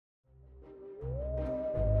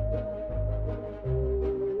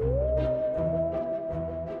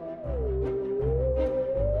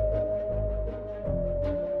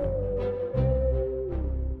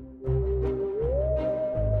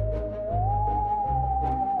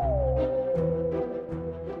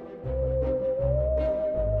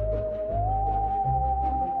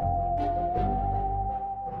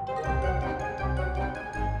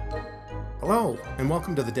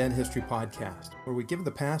welcome to the Dead History Podcast, where we give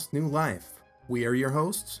the past new life. We are your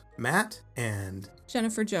hosts, Matt and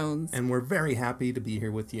Jennifer Jones. And we're very happy to be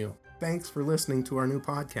here with you. Thanks for listening to our new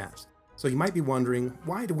podcast. So you might be wondering,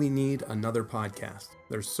 why do we need another podcast?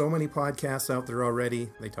 There's so many podcasts out there already.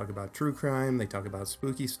 They talk about true crime, they talk about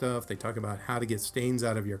spooky stuff, they talk about how to get stains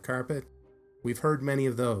out of your carpet. We've heard many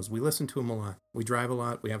of those. We listen to them a lot. We drive a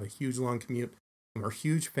lot. We have a huge long commute. And we're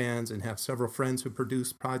huge fans and have several friends who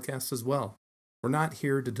produce podcasts as well. We're not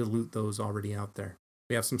here to dilute those already out there.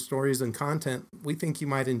 We have some stories and content we think you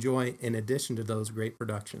might enjoy in addition to those great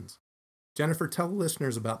productions. Jennifer, tell the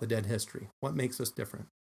listeners about the Dead History. What makes us different?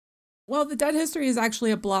 Well, the Dead History is actually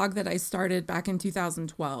a blog that I started back in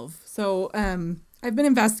 2012. So I've been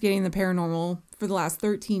investigating the paranormal for the last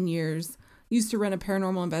 13 years. Used to run a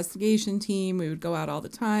paranormal investigation team. We would go out all the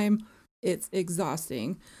time. It's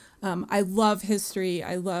exhausting. I love history.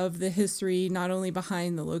 I love the history, not only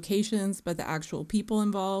behind the locations, but the actual people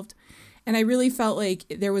involved. And I really felt like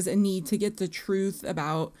there was a need to get the truth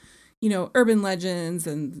about, urban legends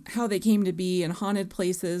and how they came to be and haunted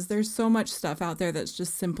places. There's so much stuff out there that's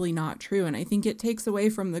just simply not true. And I think it takes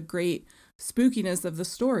away from the great spookiness of the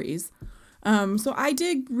stories. So I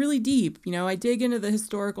dig really deep. I dig into the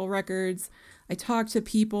historical records. I talk to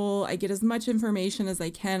people. I get as much information as I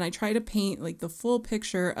can. I try to paint like the full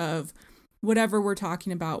picture of whatever we're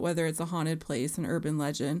talking about, whether it's a haunted place, an urban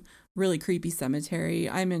legend, really creepy cemetery.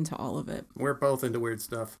 I'm into all of it. We're both into weird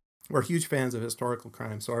stuff. We're huge fans of historical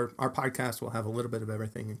crime, so our podcast will have a little bit of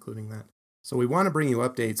everything, including that. So we want to bring you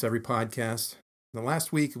updates every podcast. The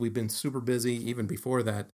last week, we've been super busy, even before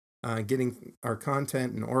that, getting our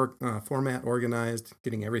content and format organized,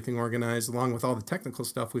 getting everything organized, along with all the technical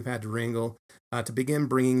stuff we've had to wrangle to begin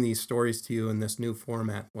bringing these stories to you in this new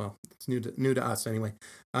format. Well, it's new to us anyway.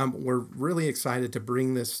 We're really excited to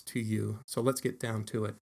bring this to you, so let's get down to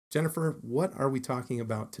it. Jennifer, what are we talking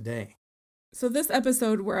about today? So this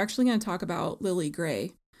episode, we're actually going to talk about Lilly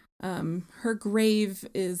Gray. Her grave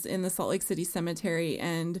is in the Salt Lake City Cemetery,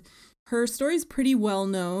 and her story is pretty well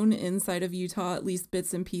known inside of Utah, at least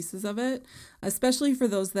bits and pieces of it, especially for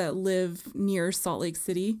those that live near Salt Lake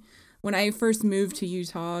City. When I first moved to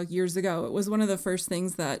Utah years ago, it was one of the first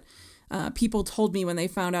things that people told me when they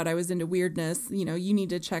found out I was into weirdness. You need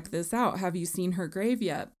to check this out. Have you seen her grave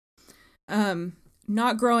yet?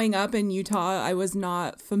 Not growing up in Utah, I was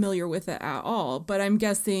not familiar with it at all, but I'm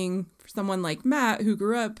guessing for someone like Matt who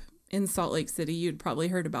grew up in Salt Lake City, you'd probably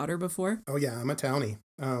heard about her before. Oh yeah, I'm a townie.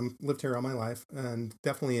 Lived here all my life, and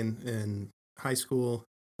definitely in high school,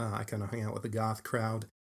 I kind of hung out with the goth crowd.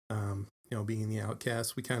 Being the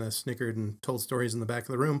outcast, we kind of snickered and told stories in the back of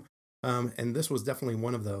the room. And this was definitely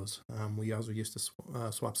one of those. We also used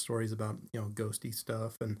to swap stories about, ghosty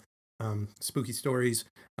stuff and spooky stories.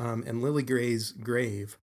 And Lilly Gray's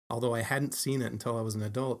grave, although I hadn't seen it until I was an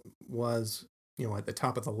adult, was, at the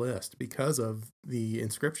top of the list because of the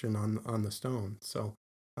inscription on the stone. So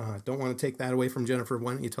don't want to take that away from Jennifer.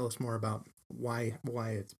 Why don't you tell us more about why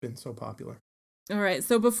it's been so popular? All right.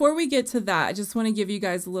 So before we get to that, I just want to give you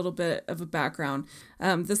guys a little bit of a background.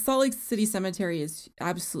 The Salt Lake City Cemetery is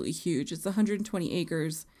absolutely huge. It's 120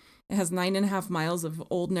 acres. It has 9.5 miles of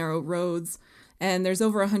old narrow roads, and there's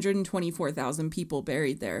over 124,000 people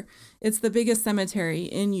buried there. It's the biggest cemetery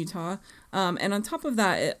in Utah. And on top of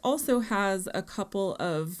that, it also has a couple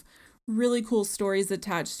of really cool stories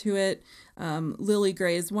attached to it. Lilly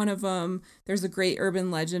Gray is one of them. There's a great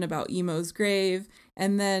urban legend about Emo's grave.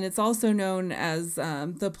 And then it's also known as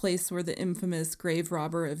the place where the infamous grave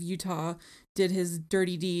robber of Utah did his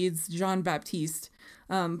dirty deeds, Jean-Baptiste.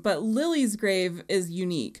 But Lilly's grave is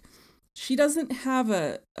unique. She doesn't have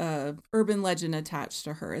a urban legend attached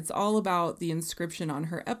to her. It's all about the inscription on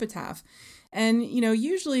her epitaph. And,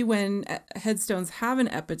 usually when headstones have an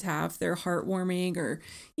epitaph, they're heartwarming or,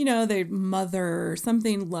 their mother or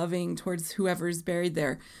something loving towards whoever's buried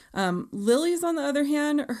there. Lilly's, on the other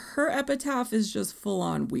hand, her epitaph is just full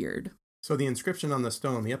on weird. So the inscription on the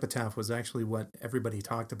stone, the epitaph, was actually what everybody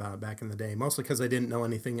talked about back in the day, mostly because they didn't know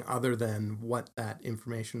anything other than what that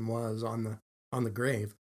information was on the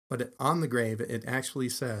grave. But on the grave, it actually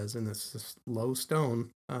says, in this low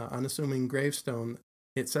stone, unassuming gravestone,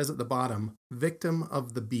 it says at the bottom, "Victim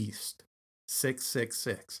of the Beast,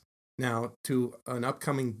 666. Now, to an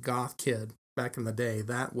upcoming goth kid back in the day,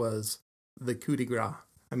 that was the coup de grace.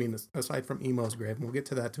 I mean, aside from Emo's grave, and we'll get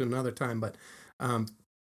to that to another time, but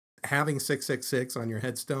having 666 on your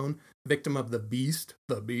headstone, victim of the beast,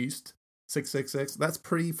 666, that's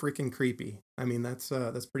pretty freaking creepy. I mean, that's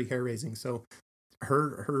pretty hair-raising. So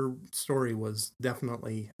her story was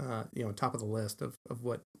definitely, top of the list of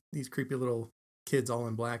what these creepy little kids all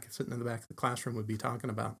in black sitting in the back of the classroom would be talking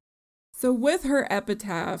about. So with her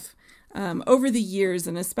epitaph, over the years,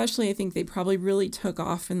 and especially I think they probably really took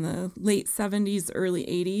off in the late 70s, early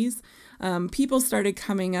 80s, people started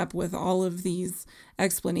coming up with all of these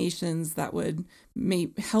explanations that would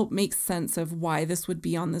help make sense of why this would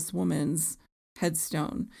be on this woman's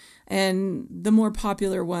headstone. And the more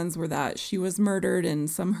popular ones were that she was murdered in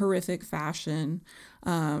some horrific fashion.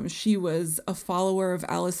 She was a follower of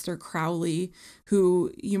Aleister Crowley,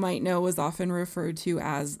 who you might know was often referred to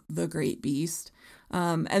as the Great Beast.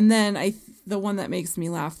 And then the one that makes me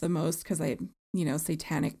laugh the most, because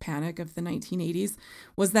satanic panic of the 1980s,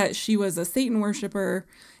 was that she was a Satan worshiper,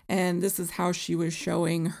 and this is how she was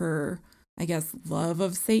showing her, I guess, love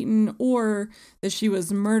of Satan, or that she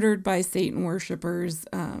was murdered by Satan worshipers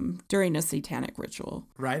during a satanic ritual.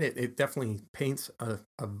 Right. It definitely paints a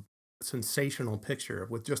sensational picture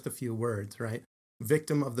with just a few words, right?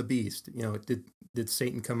 Victim of the beast. Did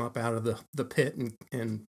Satan come up out of the pit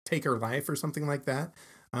and take her life or something like that?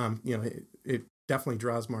 It definitely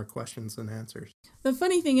draws more questions than answers. The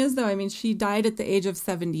funny thing is, though, she died at the age of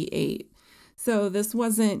 78. So this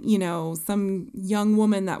wasn't, some young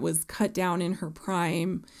woman that was cut down in her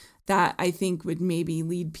prime that I think would maybe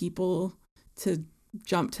lead people to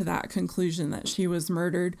jump to that conclusion that she was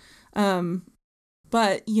murdered.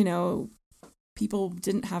 But, people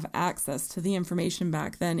didn't have access to the information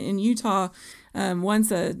back then. In Utah,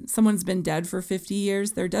 once someone's been dead for 50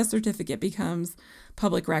 years, their death certificate becomes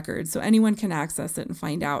public record. So anyone can access it and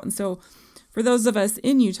find out. And so for those of us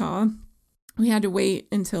in Utah, we had to wait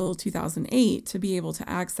until 2008 to be able to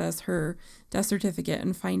access her death certificate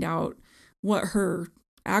and find out what her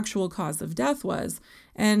actual cause of death was.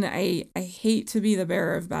 And I hate to be the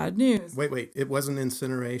bearer of bad news. Wait. It wasn't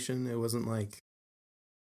incineration. It wasn't like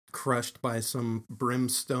crushed by some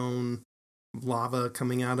brimstone lava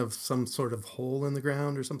coming out of some sort of hole in the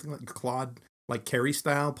ground or something like clawed, like Carrie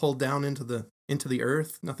style, pulled down into the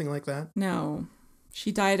earth. Nothing like that. No.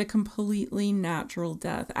 She died a completely natural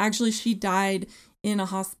death. Actually, she died in a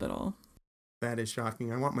hospital. That is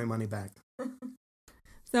shocking. I want my money back.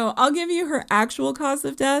 So I'll give you her actual cause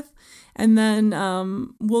of death, and then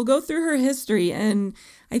we'll go through her history, and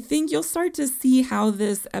I think you'll start to see how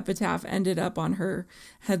this epitaph ended up on her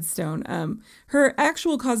headstone. Her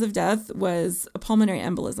actual cause of death was a pulmonary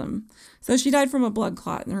embolism. So she died from a blood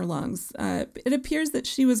clot in her lungs. It appears that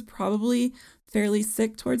she was probably fairly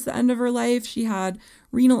sick towards the end of her life. She had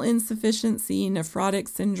renal insufficiency, nephrotic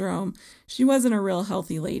syndrome. She wasn't a real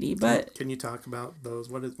healthy lady. But can you talk about those?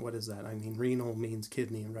 What is that? Renal means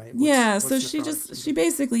kidney, right? So she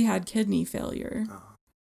basically had kidney failure. Oh,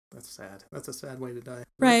 that's sad. That's a sad way to die.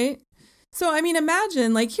 Right. So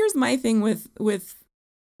imagine, here's my thing with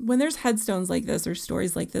when there's headstones like this or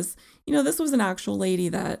stories like this, this was an actual lady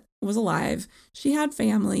that was alive. She had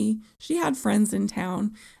family. She had friends in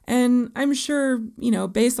town. And I'm sure,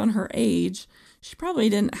 based on her age, she probably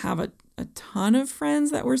didn't have a ton of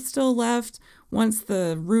friends that were still left once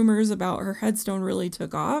the rumors about her headstone really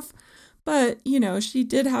took off. But, she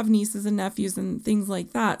did have nieces and nephews and things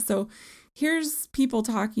like that. So here's people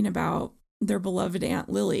talking about their beloved Aunt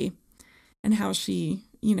Lilly and how she,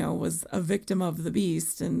 was a victim of the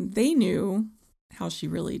beast, and they knew how she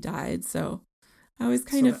really died. So I always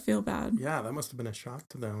kind of feel bad. Yeah, that must have been a shock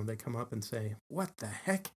to them when they come up and say, "What the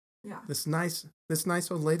heck? Yeah. This nice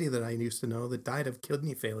old lady that I used to know that died of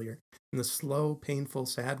kidney failure in the slow, painful,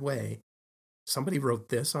 sad way. Somebody wrote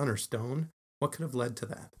this on her stone. What could have led to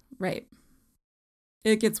that?" Right.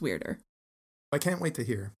 It gets weirder. I can't wait to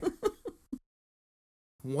hear.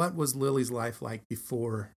 What was Lily's life like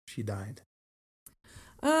before she died?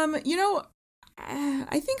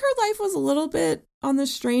 I think her life was a little bit on the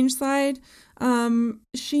strange side.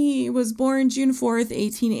 She was born June 4th,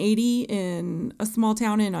 1880 in a small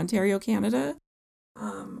town in Ontario, Canada.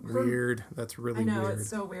 Weird. That's really weird. I know, it's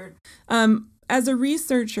so weird. As a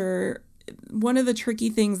researcher, one of the tricky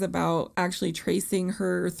things about actually tracing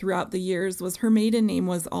her throughout the years was her maiden name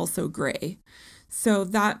was also Gray. So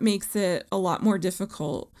that makes it a lot more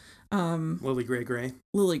difficult. Lily Gray?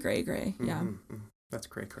 Lily Gray, yeah. Mm-hmm. That's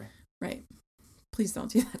Gray. Right. Please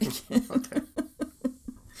don't do that again. Okay.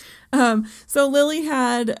 So Lily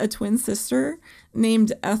had a twin sister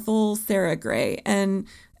named Ethel Sarah Gray. And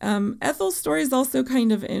Ethel's story is also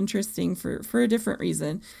kind of interesting for a different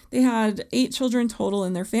reason. They had 8 children total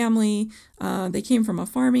in their family. They came from a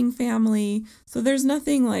farming family. So there's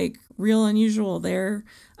nothing real unusual there.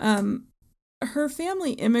 her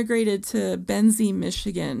family immigrated to Benzie,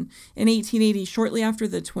 Michigan in 1880, shortly after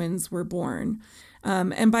the twins were born.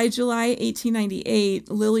 And by July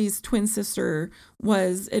 1898, Lily's twin sister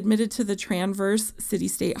was admitted to the Transverse City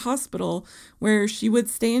State Hospital, where she would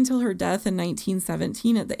stay until her death in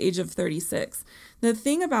 1917 at the age of 36. The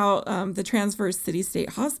thing about the Transverse City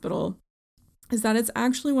State Hospital is that it's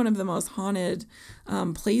actually one of the most haunted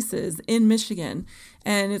places in Michigan.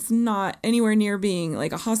 And it's not anywhere near being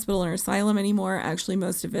like a hospital or asylum anymore. Actually,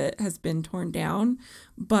 most of it has been torn down.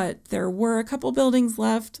 But there were a couple buildings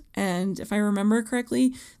left. And if I remember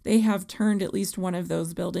correctly, they have turned at least one of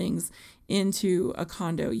those buildings into a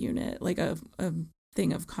condo unit, like a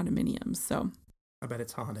thing of condominiums. So I bet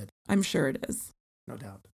it's haunted. I'm sure it is. No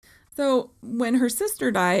doubt. So when her sister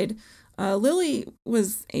died, Lily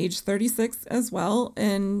was age 36 as well,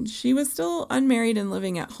 and she was still unmarried and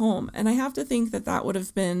living at home. And I have to think that that would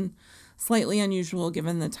have been slightly unusual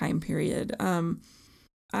given the time period.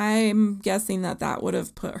 I'm guessing that that would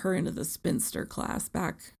have put her into the spinster class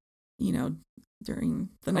back, during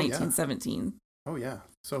the 1917. Oh, yeah.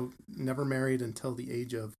 So never married until the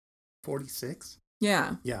age of 46?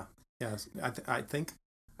 Yeah. Yeah. Yes. I think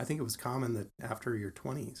it was common that after your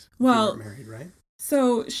 20s, well, you were married, right?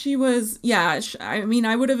 So she was,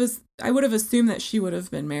 I would have assumed that she would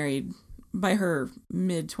have been married by her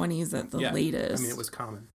mid-20s at the latest. I mean, it was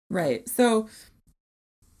common. Right. So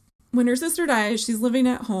when her sister dies, she's living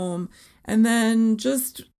at home. And then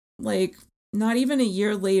just like not even a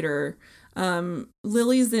year later,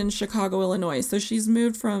 Lily's in Chicago, Illinois. So she's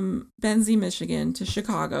moved from Benzie, Michigan to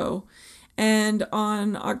Chicago. And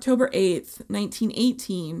on October 8th,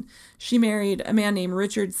 1918, she married a man named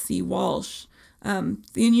Richard C. Walsh. The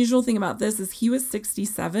unusual thing about this is he was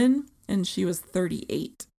 67 and she was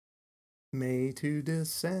 38. May to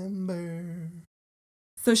December.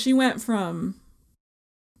 So she went from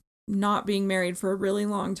not being married for a really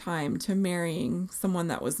long time to marrying someone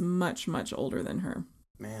that was much, much older than her.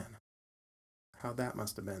 Man, how that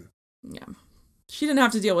must have been. Yeah. She didn't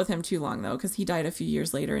have to deal with him too long, though, because he died a few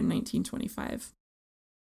years later in 1925.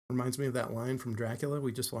 Reminds me of that line from Dracula.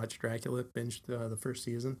 We just watched Dracula, binged the first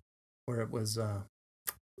season, where it was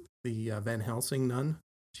the Van Helsing nun.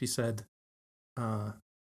 She said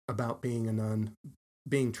about being a nun,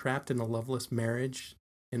 being trapped in a loveless marriage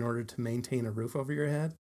in order to maintain a roof over your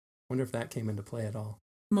head. Wonder if that came into play at all.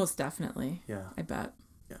 Most definitely. Yeah. I bet.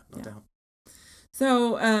 Yeah, no doubt.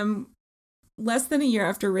 So, less than a year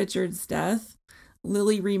after Richard's death,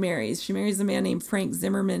 Lily remarries. She marries a man named Frank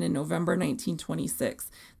Zimmerman in November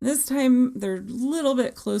 1926. This time, they're a little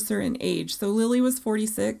bit closer in age. So Lily was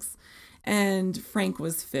 46 and Frank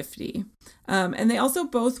was 50. And they also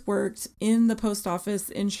both worked in the post office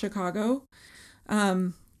in Chicago.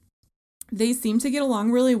 They seemed to get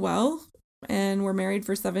along really well and were married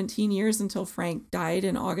for 17 years until Frank died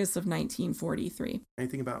in August of 1943.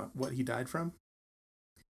 Anything about what he died from?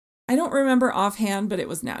 I don't remember offhand, but it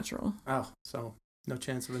was natural. Oh, so no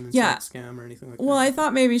chance of an insurance scam or anything like that? Well, I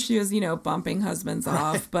thought maybe she was, bumping husbands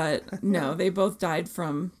off, but no, they both died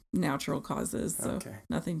from natural causes, so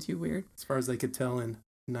nothing too weird. As far as they could tell in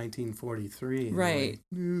 1943. Right.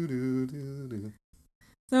 Like,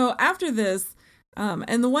 so after this,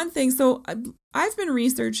 and the one thing, so I've been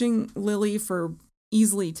researching Lily for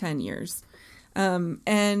easily 10 years.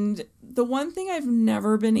 And the one thing I've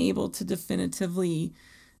never been able to definitively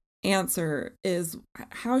answer is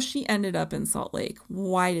how she ended up in Salt Lake.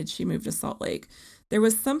 Why did she move to Salt Lake? There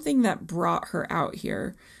was something that brought her out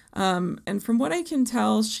here. And from what I can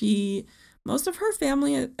tell, most of her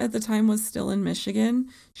family at the time was still in Michigan.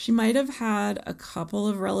 She might have had a couple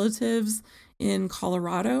of relatives in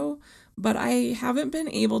Colorado, but I haven't been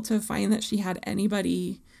able to find that she had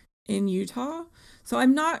anybody in Utah. So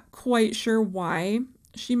I'm not quite sure why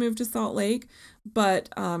she moved to Salt Lake, but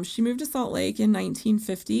she moved to Salt Lake in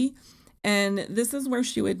 1950, and this is where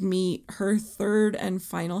she would meet her third and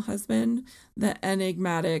final husband, the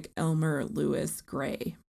enigmatic Elmer Lewis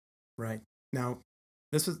Gray. Right. Now,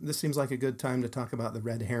 this seems like a good time to talk about the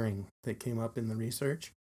red herring that came up in the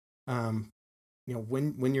research.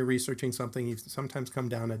 When you're researching something, you sometimes come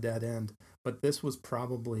down a dead end, but this was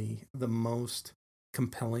probably the most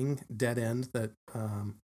compelling dead end that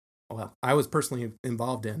I was personally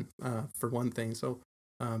involved in, for one thing. So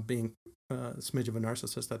being a smidge of a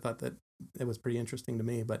narcissist, I thought that it was pretty interesting to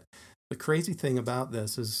me. But the crazy thing about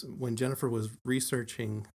this is when Jennifer was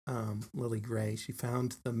researching Lily Gray, she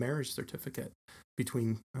found the marriage certificate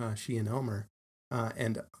between she and Elmer.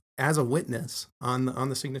 And as a witness on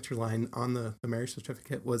the signature line on the marriage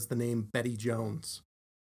certificate was the name Betty Jones,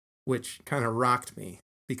 which kind of rocked me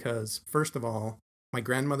because, first of all, my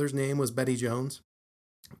grandmother's name was Betty Jones.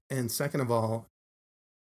 And second of all,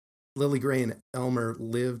 Lily Gray and Elmer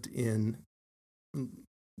lived in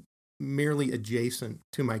merely adjacent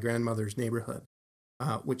to my grandmother's neighborhood,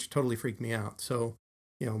 which totally freaked me out. So,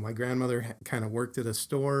 my grandmother kind of worked at a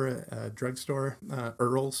store, a drugstore,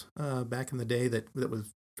 Earl's, back in the day that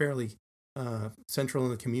was fairly central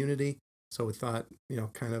in the community. So we thought,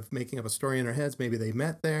 kind of making up a story in our heads, maybe they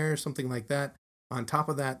met there, something like that. On top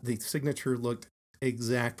of that, the signature looked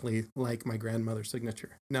exactly like my grandmother's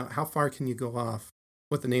signature. Now, how far can you go off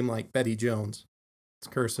with a name like Betty Jones? It's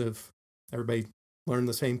cursive. Everybody learned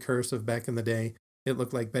the same cursive back in the day. It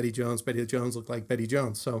looked like Betty Jones. Betty Jones looked like Betty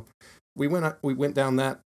Jones. So we went down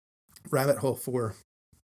that rabbit hole for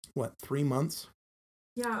 3 months?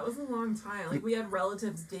 Yeah, it was a long time. Like, we had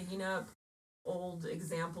relatives digging up old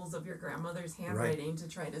examples of your grandmother's handwriting to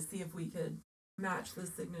try to see if we could match the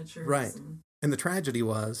signatures. Right. And the tragedy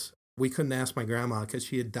was we couldn't ask my grandma because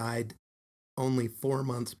she had died only 4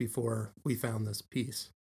 months before we found this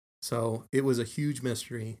piece. So it was a huge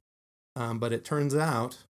mystery. But it turns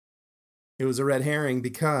out it was a red herring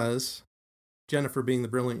because Jennifer, being the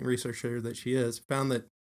brilliant researcher that she is, found that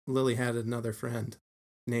Lily had another friend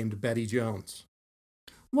named Betty Jones.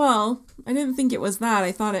 Well, I didn't think it was that.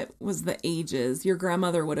 I thought it was the ages. Your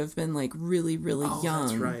grandmother would have been like really, really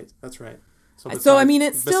young. That's right. So I mean,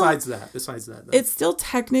 it's still besides that, it still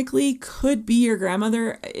technically could be your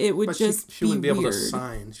grandmother. It would just she wouldn't be able weird. to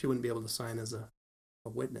sign. She wouldn't be able to sign as a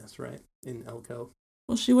witness, right? In Elko.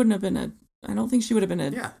 Well, she wouldn't have been I don't think she would have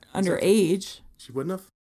been underage. She wouldn't have.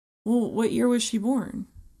 Well, what year was she born?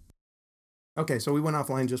 Okay, so we went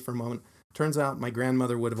offline just for a moment. Turns out my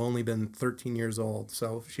grandmother would have only been 13 years old,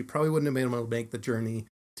 so she probably wouldn't have been able to make the journey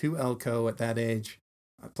to Elko at that age.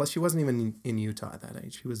 Plus, she wasn't even in Utah at that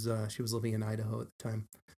age. She was living in Idaho at the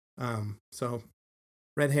time. So,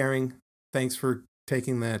 red herring. Thanks for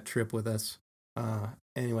taking that trip with us.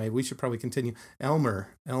 Anyway, we should probably continue. Elmer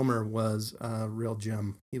was a real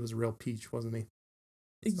gem. He was a real peach, wasn't he?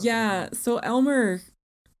 Yeah. So Elmer,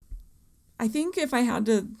 I think if I had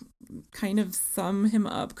to kind of sum him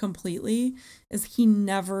up completely, is he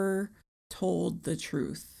never told the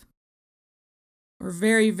truth. Or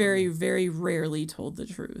very, very, very rarely told the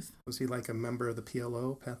truth. Was he like a member of the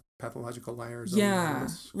PLO, Pathological Liars? Yeah,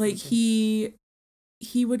 like he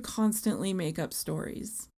would constantly make up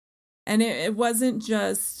stories. And it wasn't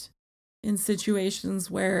just in situations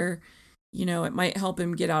where, it might help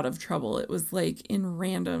him get out of trouble. It was like in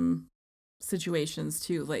random situations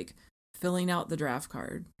too, like filling out the draft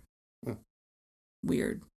card.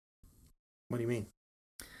 Weird. What do you mean?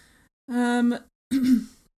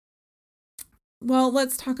 Well,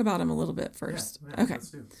 let's talk about him a little bit first. Yeah, okay. Let's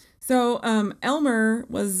do. So Elmer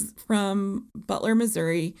was from Butler,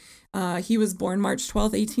 Missouri. He was born March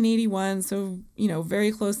 12th, 1881. So,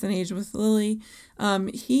 very close in age with Lily.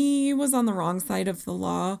 He was on the wrong side of the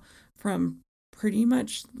law from pretty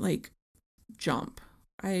much like jump.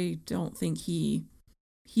 I don't think he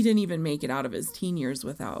didn't even make it out of his teen years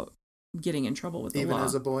without getting in trouble with the law. Even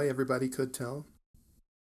as a boy, everybody could tell?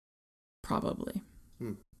 Probably.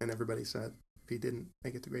 And everybody said if he didn't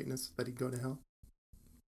make it to greatness, that he'd go to hell?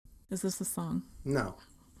 Is this a song? No,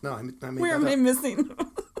 I made Where that am I up. missing?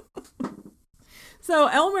 So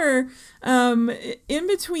Elmer, in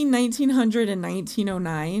between 1900 and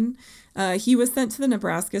 1909, he was sent to the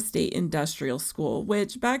Nebraska State Industrial School,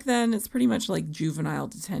 which back then is pretty much like juvenile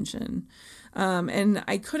detention. And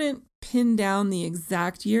I couldn't pin down the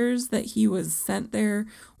exact years that he was sent there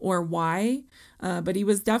or why, but he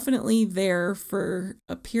was definitely there for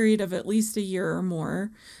a period of at least a year or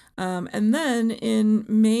more. And then in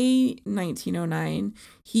May 1909,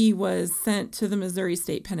 he was sent to the Missouri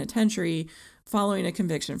State Penitentiary following a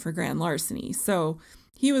conviction for grand larceny. So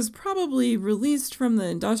he was probably released from the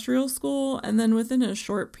industrial school and then within a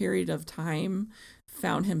short period of time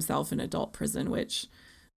found himself in adult prison, which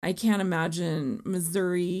I can't imagine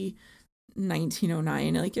Missouri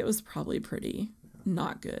 1909. Like, it was probably pretty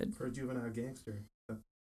not good. For a juvenile gangster, that's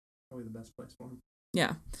probably the best place for him.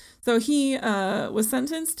 Yeah. So he was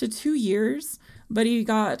sentenced to 2 years, but he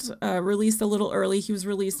got released a little early. He was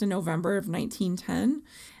released in November of 1910.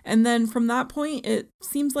 And then from that point, it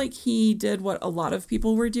seems like he did what a lot of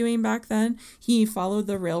people were doing back then. He followed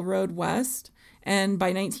the railroad west. And by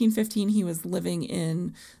 1915, he was living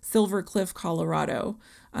in Silver Cliff, Colorado.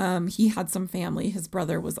 He had some family. His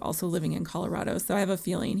brother was also living in Colorado. So I have a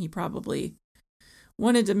feeling he probably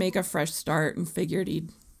wanted to make a fresh start and figured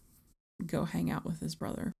he'd go hang out with his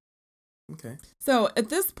brother. Okay. So at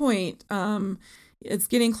this point, it's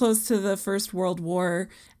getting close to the First World War,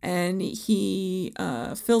 and he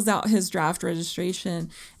fills out his draft registration,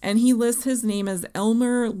 and he lists his name as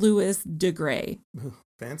Elmer Louis de Grey.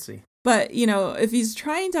 Fancy. But, if he's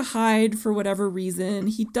trying to hide for whatever reason,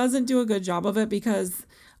 he doesn't do a good job of it because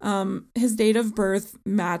his date of birth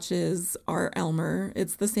matches our Elmer.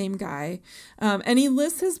 It's the same guy. And he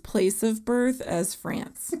lists his place of birth as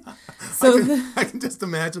France. So I can just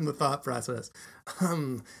imagine the thought process.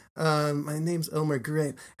 My name's Elmer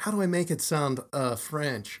Gray. How do I make it sound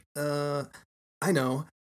French? I know.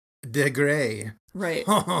 De Grey. Right.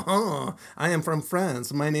 I am from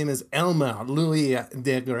France. My name is Elmer Louis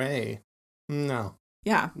de Grey. No.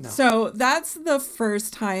 Yeah. No. So that's the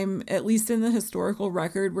first time, at least in the historical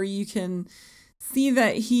record, where you can see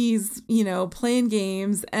that he's, playing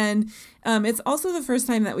games. And it's also the first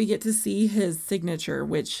time that we get to see his signature,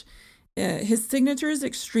 which his signature is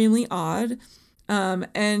extremely odd.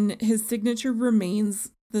 And his signature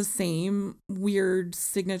remains the same weird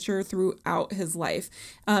signature throughout his life.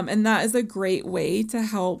 And that is a great way to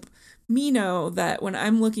help me know that when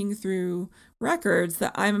I'm looking through records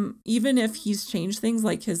that even if he's changed things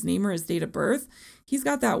like his name or his date of birth, he's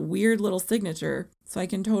got that weird little signature. So I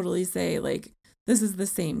can totally say, like, this is the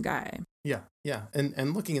same guy. Yeah.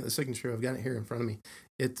 And looking at the signature, I've got it here in front of me.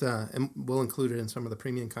 It and we'll include it in some of the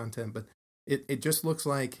premium content, but it just looks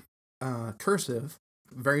like cursive,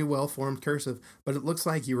 very well formed cursive, but it looks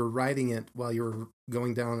like you were writing it while you were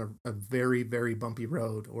going down a very, very bumpy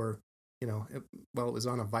road, or it was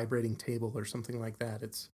on a vibrating table or something like that.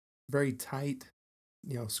 It's very tight,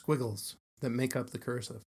 squiggles that make up the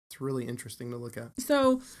cursive. It's really interesting to look at.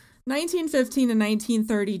 So 1915 and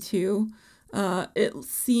 1932, it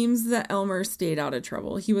seems that Elmer stayed out of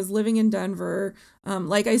trouble. He was living in Denver.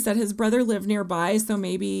 Like I said, his brother lived nearby, so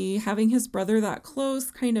maybe having his brother that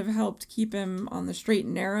close kind of helped keep him on the straight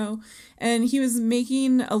and narrow. And he was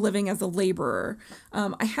making a living as a laborer.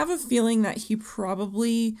 I have a feeling that he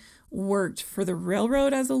probably worked for the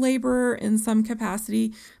railroad as a laborer in some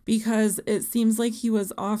capacity, because it seems like he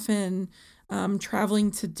was often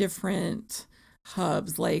traveling to different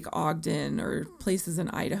hubs like Ogden or places in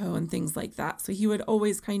Idaho and things like that. So he would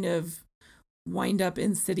always kind of wind up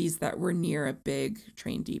in cities that were near a big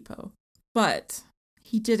train depot. But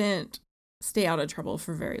he didn't stay out of trouble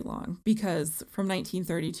for very long, because from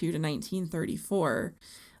 1932 to 1934,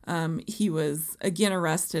 he was again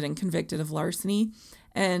arrested and convicted of larceny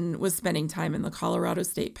and was spending time in the Colorado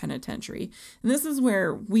State Penitentiary. And this is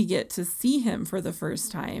where we get to see him for the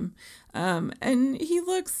first time. And he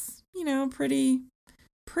looks,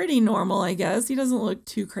 pretty normal, I guess. He doesn't look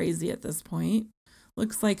too crazy at this point.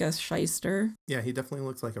 Looks like a shyster. Yeah, he definitely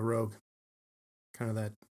looks like a rogue. Kind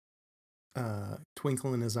of that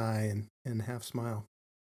twinkle in his eye and half smile.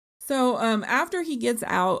 So after he gets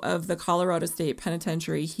out of the Colorado State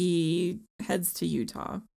Penitentiary, he heads to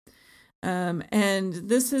Utah. And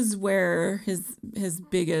this is where his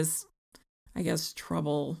biggest, I guess,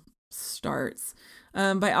 trouble starts.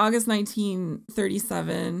 By August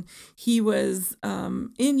 1937, he was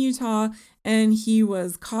in Utah, and he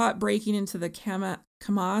was caught breaking into the Camas.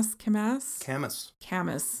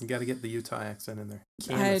 You got to get the Utah accent in there.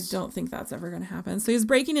 Camas. I don't think that's ever going to happen. So he's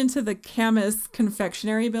breaking into the Camas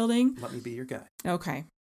confectionery building. Let me be your guy. Okay.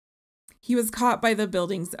 He was caught by the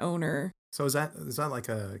building's owner. So is that like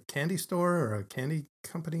a candy store or a candy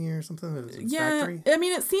company or something? Factory? I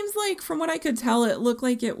mean, it seems like, from what I could tell, it looked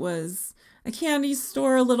like it was a candy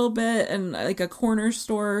store a little bit, and like a corner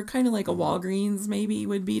store, kind of like a Walgreens maybe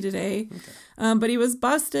would be today. Okay. But he was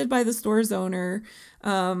busted by the store's owner.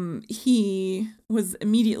 He was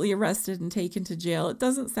immediately arrested and taken to jail. It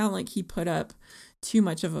doesn't sound like he put up too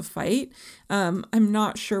much of a fight. I'm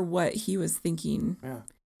not sure what he was thinking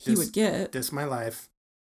he would get. This my life.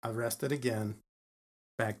 Arrested again.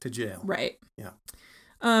 Back to jail. Right. Yeah.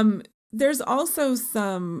 There's also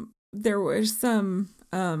there were some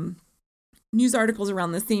news articles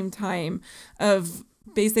around the same time of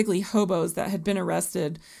basically hobos that had been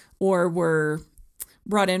arrested or were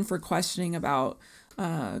brought in for questioning about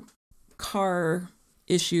car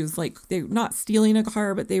issues. Like, they not stealing a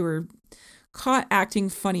car, but they were caught acting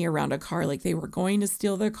funny around a car, like they were going to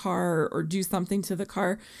steal the car or do something to the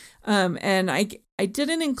car. And I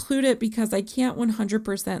didn't include it because I can't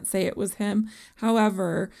 100% say it was him.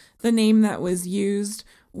 However, the name that was used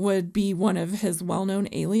would be one of his well-known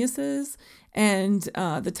aliases, and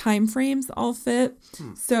the time frames all fit.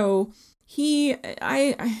 So he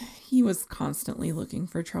was constantly looking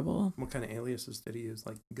for trouble. What kind of aliases did he use?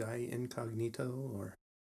 Like Guy Incognito, or?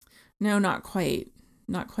 No, not quite.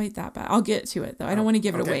 Not quite that bad. I'll get to it, though. I don't want to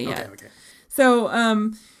give it away yet. Okay.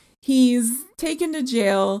 So he's taken to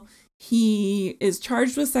jail. He is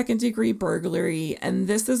charged with second-degree burglary, and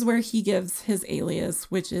this is where he gives his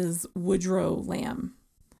alias, which is Woodrow Lamb.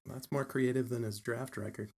 That's more creative than his draft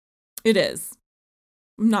record. It is.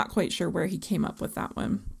 I'm not quite sure where he came up with that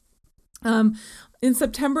one. In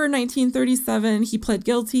September 1937, he pled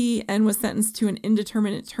guilty and was sentenced to an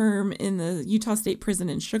indeterminate term in the Utah State Prison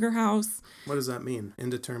in Sugar House. What does that mean?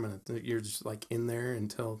 Indeterminate? You're just like in there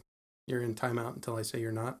until you're in timeout until I say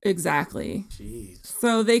you're not? Exactly. Jeez.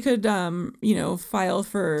 So they could, file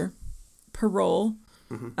for parole.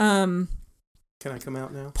 Mm-hmm. Can I come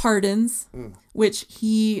out now? Pardons, which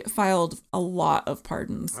he filed a lot of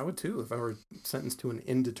pardons. I would too if I were sentenced to an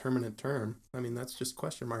indeterminate term. I mean, that's just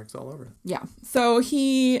question marks all over it. Yeah. So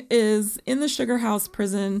he is in the Sugar House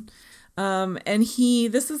prison, and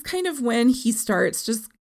this is kind of when he starts just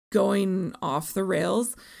going off the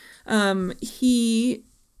rails.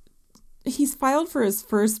 He's filed for his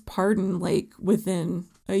first pardon like within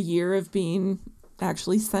a year of being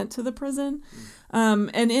actually sent to the prison.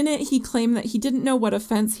 And in it, he claimed that he didn't know what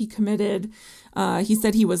offense he committed. He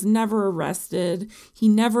said he was never arrested. He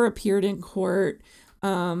never appeared in court.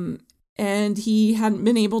 And he hadn't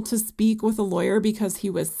been able to speak with a lawyer because he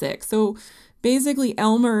was sick. So basically,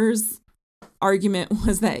 Elmer's argument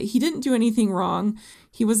was that he didn't do anything wrong.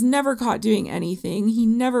 He was never caught doing anything. He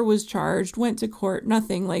never was charged, went to court,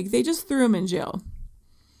 nothing. Like, they just threw him in jail,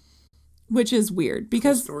 which is weird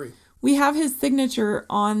because we have his signature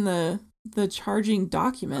on the charging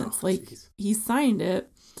documents. He signed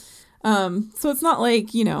it. So it's not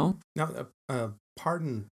like, Now, a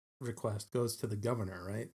pardon request goes to the governor,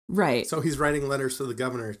 right? Right. So he's writing letters to the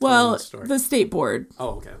governor. Well, the state board.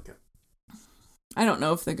 Oh, okay. I don't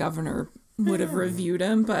know if the governor would have reviewed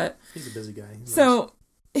him, but he's a busy guy. So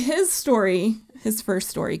his first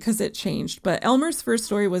story, because it changed, but Elmer's first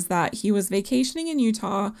story was that he was vacationing in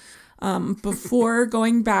Utah before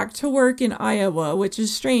going back to work in Iowa, which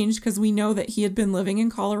is strange because we know that he had been living in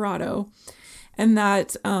Colorado, and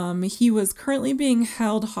that he was currently being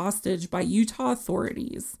held hostage by Utah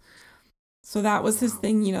authorities. So that was his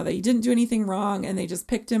thing, that he didn't do anything wrong, and they just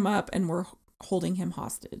picked him up and were holding him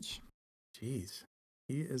hostage. Jeez,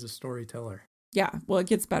 he is a storyteller. Yeah, well, it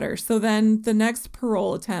gets better. So then the next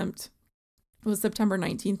parole attempt was September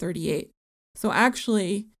 1938. So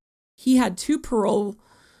actually, he had two parole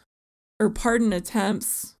or pardon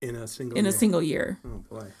attempts in a single year. Oh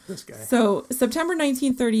boy, this guy. So September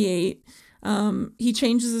 1938, he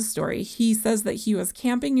changes his story. He says that he was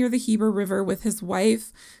camping near the Heber River with his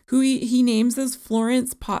wife, who he names as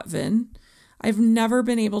Florence Potvin. I've never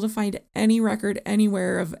been able to find any record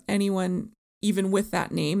anywhere of anyone even with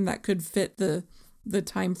that name that could fit the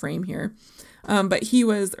time frame here. But he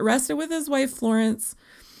was arrested with his wife Florence,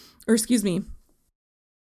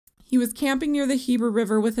 he was camping near the Heber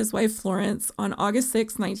River with his wife Florence on August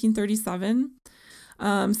 6, 1937.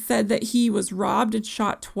 Said that he was robbed and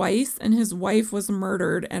shot twice, and his wife was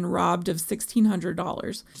murdered and robbed of $1,600.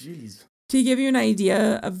 Jeez. To give you an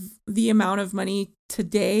idea of the amount of money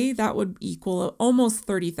today, that would equal almost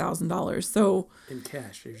 $30,000. So in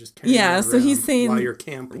cash, you're just carrying it around so he's saying while you're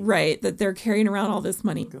camping, right? That they're carrying around all this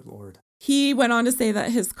money. Good Lord. He went on to say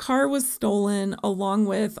that his car was stolen along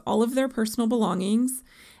with all of their personal belongings.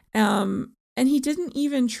 And he didn't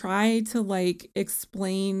even try to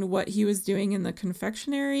explain what he was doing in the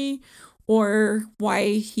confectionery or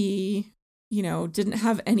why he, didn't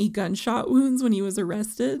have any gunshot wounds when he was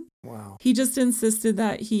arrested. Wow. He just insisted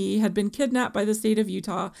that he had been kidnapped by the state of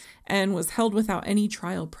Utah and was held without any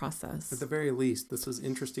trial process. At the very least, this is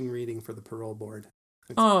interesting reading for the parole board.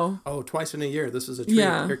 Twice in a year. This is a treat.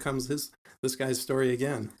 Yeah. Here comes this guy's story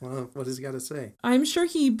again. Well, what has he got to say? I'm sure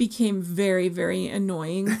he became very, very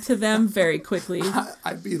annoying to them very quickly.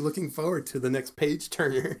 I'd be looking forward to the next page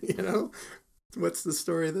turner, What's the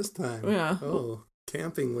story this time? Yeah. Oh,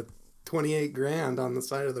 camping with $28,000 on the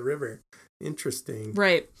side of the river. Interesting.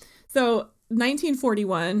 Right. So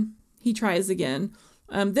 1941, he tries again.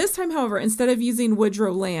 This time, however, instead of using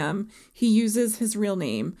Woodrow Lamb, he uses his real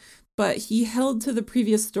name. But he held to the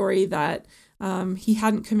previous story that he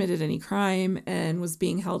hadn't committed any crime and was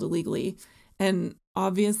being held illegally. And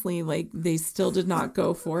obviously, they still did not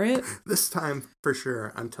go for it. This time, for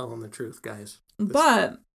sure, I'm telling the truth, guys.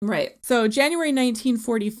 Right. So January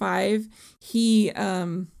 1945, he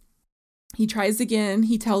tries again.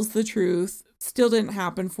 He tells the truth. Still didn't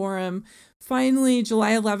happen for him. Finally,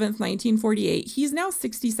 July 11th, 1948. He's now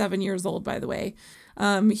 67 years old, by the way.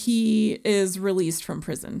 He is released from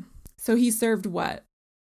prison. So he served what?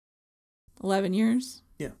 11 years?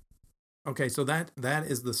 Yeah. Okay, so that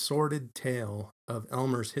is the sordid tale of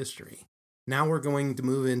Elmer's history. Now we're going to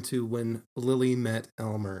move into when Lilly met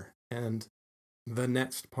Elmer and the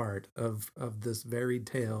next part of this varied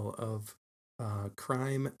tale of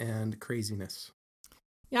crime and craziness.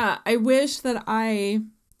 Yeah, I wish that I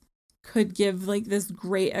could give like this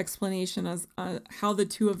great explanation as how the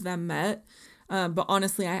two of them met. But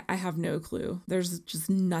honestly, I have no clue. There's just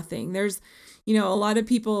nothing. There's, a lot of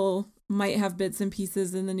people might have bits and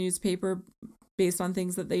pieces in the newspaper based on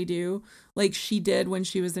things that they do, like she did when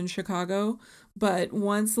she was in Chicago. But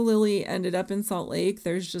once Lilly ended up in Salt Lake,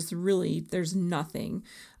 there's nothing.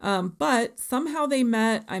 But somehow they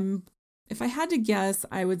met. If I had to guess,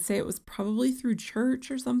 I would say it was probably through church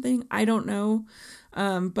or something. I don't know.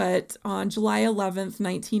 But on July 11th,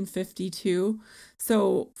 1952,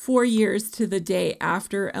 so 4 years to the day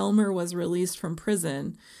after Elmer was released from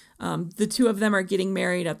prison, the two of them are getting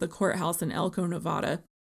married at the courthouse in Elko, Nevada.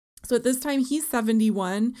 So at this time, he's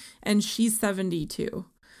 71 and she's 72.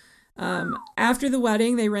 After the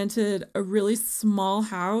wedding, they rented a really small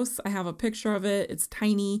house. I have a picture of it. It's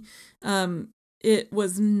tiny. It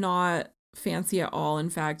was not fancy at all. In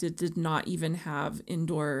fact, it did not even have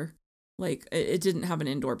it didn't have an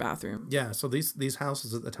indoor bathroom. Yeah, so these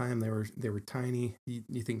houses at the time, they were tiny.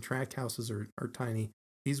 You think tract houses are tiny.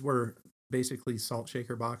 These were basically salt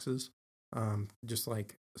shaker boxes, just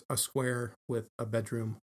like a square with a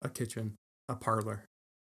bedroom, a kitchen, a parlor,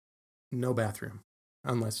 no bathroom,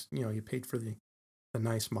 unless you paid for the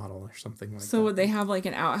nice model or something like that. So would they have like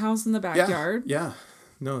an outhouse in the backyard? Yeah.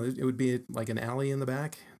 No, it would be like an alley in the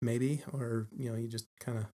back, maybe, or you just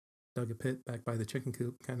kind of dug a pit back by the chicken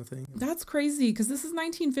coop kind of thing. That's crazy because this is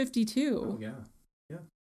 1952. Oh yeah.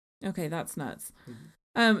 Okay, that's nuts.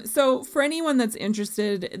 Mm-hmm. So for anyone that's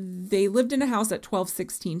interested, they lived in a house at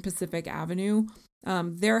 1216 Pacific Avenue.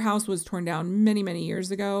 Their house was torn down many, many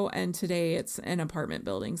years ago, and today it's an apartment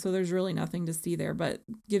building. So there's really nothing to see there, but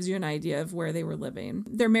gives you an idea of where they were living.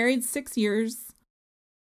 They're married 6 years.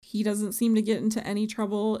 He doesn't seem to get into any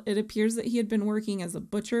trouble. It appears that he had been working as a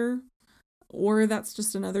butcher, or that's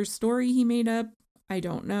just another story he made up. I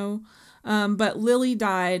don't know. But Lilly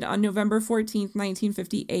died on November 14th,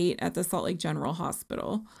 1958 at the Salt Lake General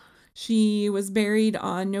Hospital. She was buried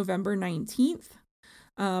on November 19th.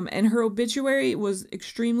 And her obituary was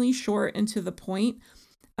extremely short and to the point.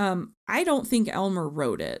 I don't think Elmer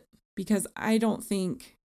wrote it because I don't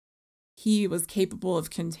think he was capable of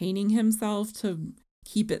containing himself to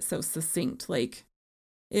keep it so succinct. Like,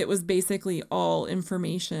 it was basically all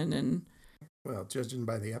information and... Well, judging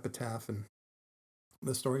by the epitaph and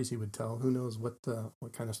the stories he would tell, who knows what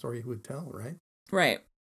kind of story he would tell, right? Right.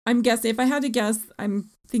 I'm guessing, if I had to guess, I'm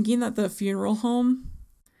thinking that the funeral home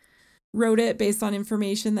wrote it based on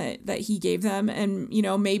information that he gave them. And,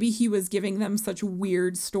 maybe he was giving them such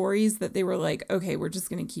weird stories that they were like, okay, we're just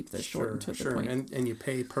going to keep this short and to the point. And you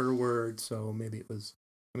pay per word. So maybe it was,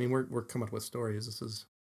 we're coming up with stories. This is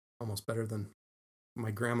almost better than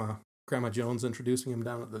my Grandma Jones introducing him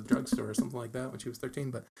down at the drugstore or something like that when she was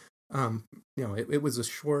 13. But, it was a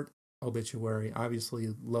short obituary, obviously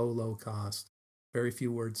low cost, very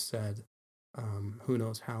few words said. Who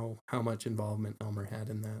knows how much involvement Elmer had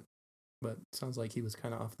in that. But it sounds like he was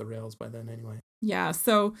kind of off the rails by then anyway. Yeah.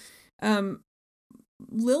 So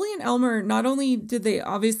Lilly and Elmer, not only did they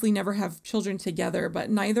obviously never have children together,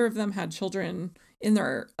 but neither of them had children in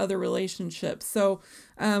their other relationships. So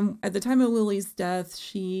at the time of Lilly's death,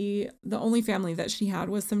 the only family that she had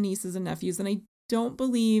was some nieces and nephews. And I don't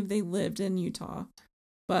believe they lived in Utah.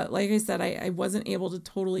 But like I said, I wasn't able to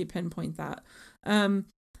totally pinpoint that.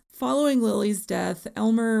 Following Lilly's death,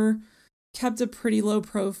 Elmer kept a pretty low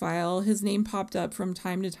profile. His name popped up from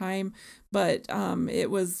time to time, but it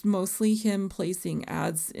was mostly him placing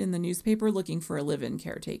ads in the newspaper looking for a live-in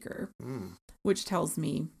caretaker, which tells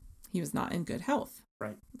me he was not in good health.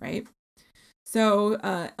 Right?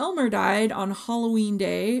 So Elmer died on Halloween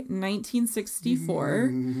Day,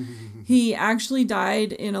 1964. He actually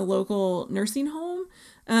died in a local nursing home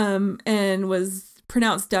and was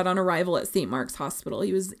pronounced dead on arrival at St. Mark's Hospital.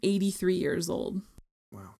 He was 83 years old.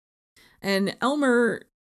 Wow. And Elmer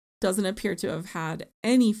doesn't appear to have had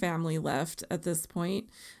any family left at this point.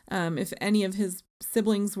 If any of his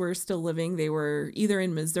siblings were still living, they were either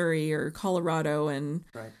in Missouri or Colorado, and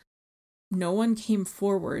no one came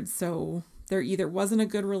forward. So there either wasn't a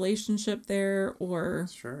good relationship there, or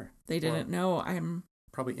they didn't know. I'm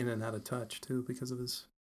probably in and out of touch too because of his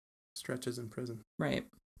stretches in prison. Right.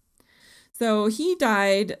 So he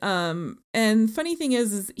died. And funny thing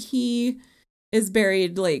is he is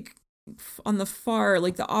buried like on the far,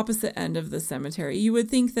 like the opposite end of the cemetery. You would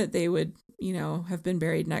think that they would, have been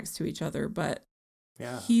buried next to each other, but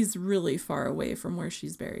he's really far away from where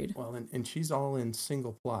she's buried. Well, and she's all in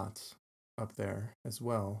single plots up there as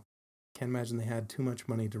well. Can't imagine they had too much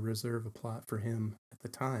money to reserve a plot for him at the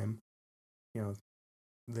time.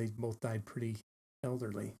 They both died pretty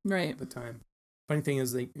elderly at the time. Funny thing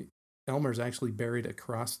is Elmer's actually buried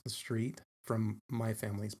across the street from my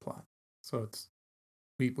family's plot. So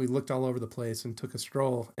we looked all over the place and took a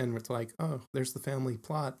stroll, and it's like, oh, there's the family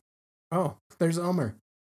plot. Oh, there's Elmer.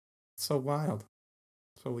 It's so wild.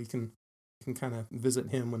 So we can kind of visit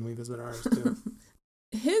him when we visit ours too.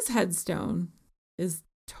 His headstone is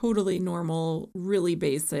totally normal, really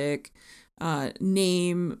basic.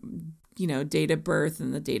 Name, date of birth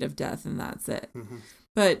and the date of death, and that's it. Mm-hmm.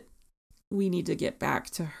 But we need to get back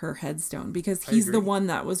to her headstone because he's the one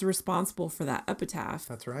that was responsible for that epitaph.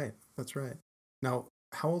 That's right. Now,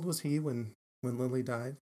 how old was he when Lilly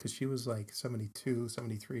died? Because she was like 72,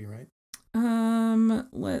 73, right?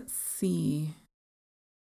 Let's see.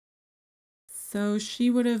 So she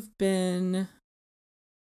would have been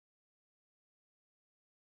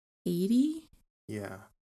 80? Yeah.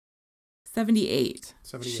 78.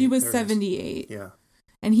 She was 78. Yeah.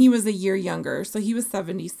 And he was a year younger, so he was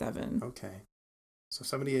 77. Okay. So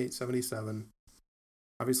 78, 77.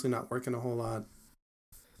 Obviously not working a whole lot.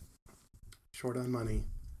 Short on money.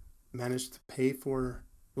 Managed to pay for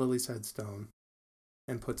Lilly's headstone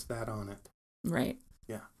and puts that on it. Right.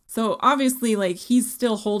 Yeah. So obviously, like, he's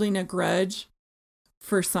still holding a grudge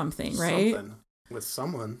for something, right? Something with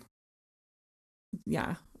someone.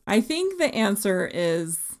 Yeah. I think the answer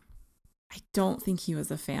is I don't think he was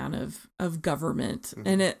a fan of government, Mm-hmm.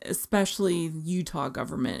 and especially Utah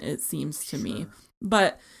government, it seems to me.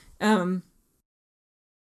 But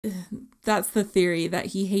that's the theory, that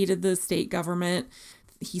he hated the state government.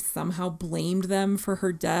 He somehow blamed them for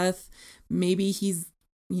her death. Maybe he's,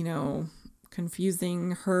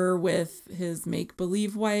 confusing her with his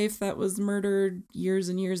make-believe wife that was murdered years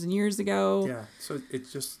and years and years ago. Yeah. So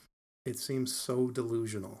it seems so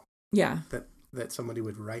delusional. Yeah. That somebody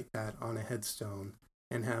would write that on a headstone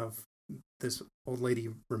and have this old lady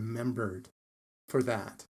remembered for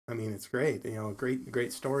that. I mean, it's great.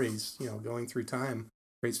 Great stories, going through time.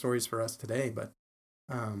 Great stories for us today. But,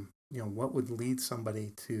 what would lead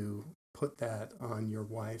somebody to put that on your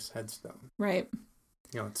wife's headstone? Right.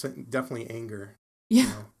 It's definitely anger.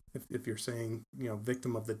 Yeah. If you're saying,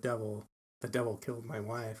 victim of the devil killed my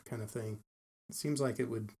wife kind of thing, it seems like it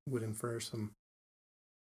would infer some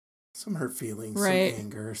hurt feelings, right. Some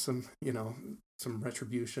anger, some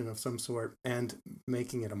retribution of some sort, and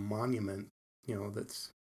making it a monument,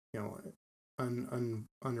 that's,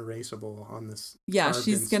 unerasable on this. Yeah,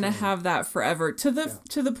 she's going to have that forever to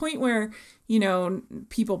the point where,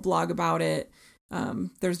 people blog about it.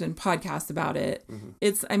 There's been podcasts about it. Mm-hmm.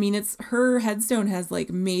 It's her headstone has like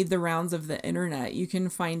made the rounds of the internet. You can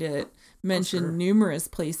find it mentioned numerous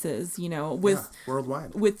places,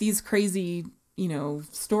 worldwide with these crazy,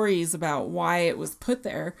 stories about why it was put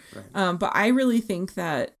there. Right. But I really think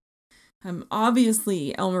that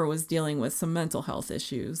obviously Elmer was dealing with some mental health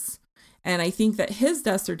issues. And I think that his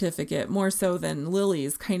death certificate, more so than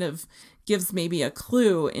Lilly's, kind of gives maybe a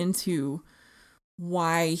clue into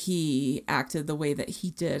why he acted the way that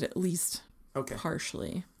he did, at least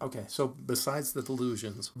partially. Okay, so besides the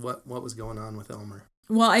delusions, what was going on with Elmer?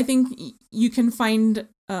 Well, I think you can find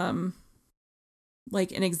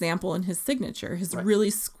like an example in his signature, his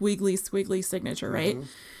really squiggly signature, right? Mm-hmm.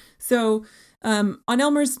 So on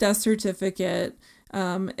Elmer's death certificate,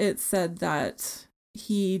 it said that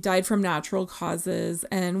he died from natural causes,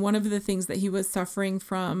 and one of the things that he was suffering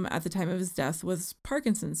from at the time of his death was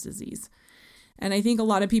Parkinson's disease. And I think a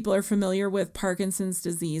lot of people are familiar with Parkinson's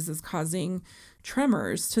disease as causing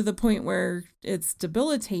tremors to the point where it's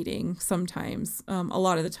debilitating sometimes, a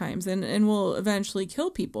lot of the times, and will eventually kill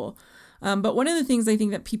people. But one of the things I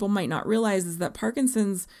think that people might not realize is that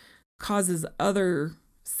Parkinson's causes other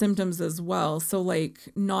symptoms as well. So like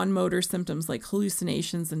non-motor symptoms like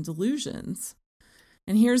hallucinations and delusions.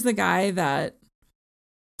 And here's the guy that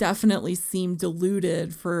definitely seemed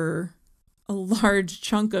deluded for a large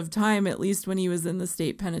chunk of time, at least when he was in the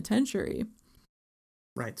state penitentiary.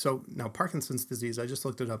 Right. So now Parkinson's disease, I just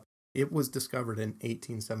looked it up. It was discovered in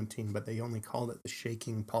 1817, but they only called it the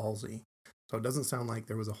shaking palsy. So it doesn't sound like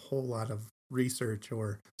there was a whole lot of research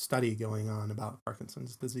or study going on about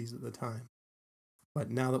Parkinson's disease at the time. But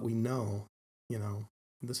now that we know,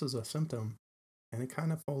 this is a symptom, and it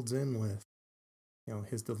kind of folds in with,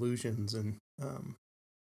 his delusions and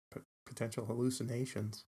potential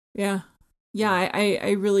hallucinations. Yeah. Yeah,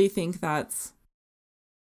 I really think that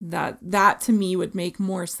to me would make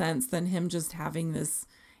more sense than him just having this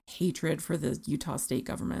hatred for the Utah state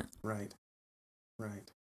government. Right.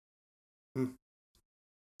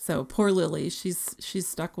 So poor Lilly, she's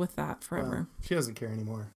stuck with that forever. Well, she doesn't care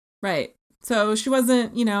anymore. Right. So she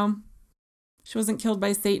wasn't killed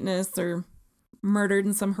by Satanists or murdered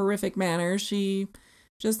in some horrific manner. She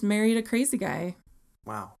just married a crazy guy.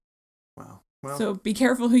 Wow. Wow. Well, So be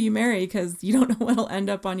careful who you marry because you don't know what'll end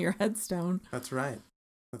up on your headstone. That's right.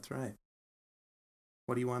 That's right.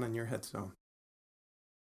 What do you want on your headstone?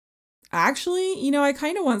 Actually, I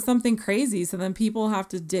kind of want something crazy so then people have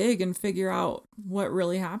to dig and figure out what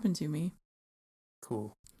really happened to me.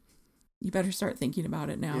 Cool. You better start thinking about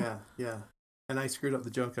it now. Yeah, yeah. And I screwed up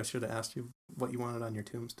the joke. I should have asked you what you wanted on your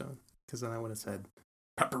tombstone, because then I would have said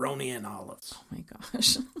pepperoni and olives. Oh my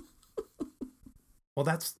gosh. Well,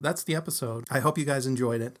 that's the episode. I hope you guys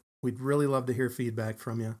enjoyed it. We'd really love to hear feedback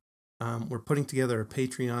from you. We're putting together a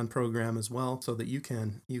Patreon program as well so that you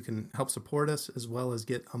can help support us as well as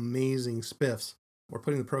get amazing spiffs. We're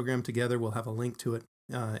putting the program together. We'll have a link to it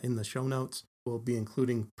in the show notes. We'll be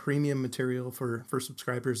including premium material for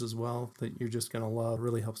subscribers as well that you're just going to love. It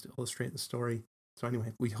really helps to illustrate the story. So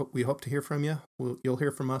anyway, we hope to hear from you. You'll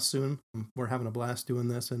hear from us soon. We're having a blast doing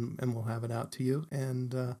this, and we'll have it out to you.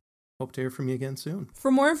 And hope to hear from you again soon. For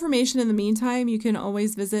more information in the meantime, you can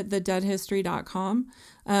always visit thedeadhistory.com.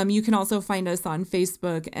 You can also find us on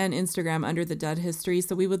Facebook and Instagram under The Dead History.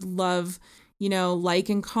 So we would love, like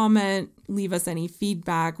and comment, leave us any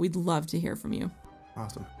feedback. We'd love to hear from you.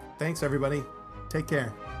 Awesome. Thanks, everybody. Take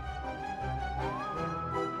care.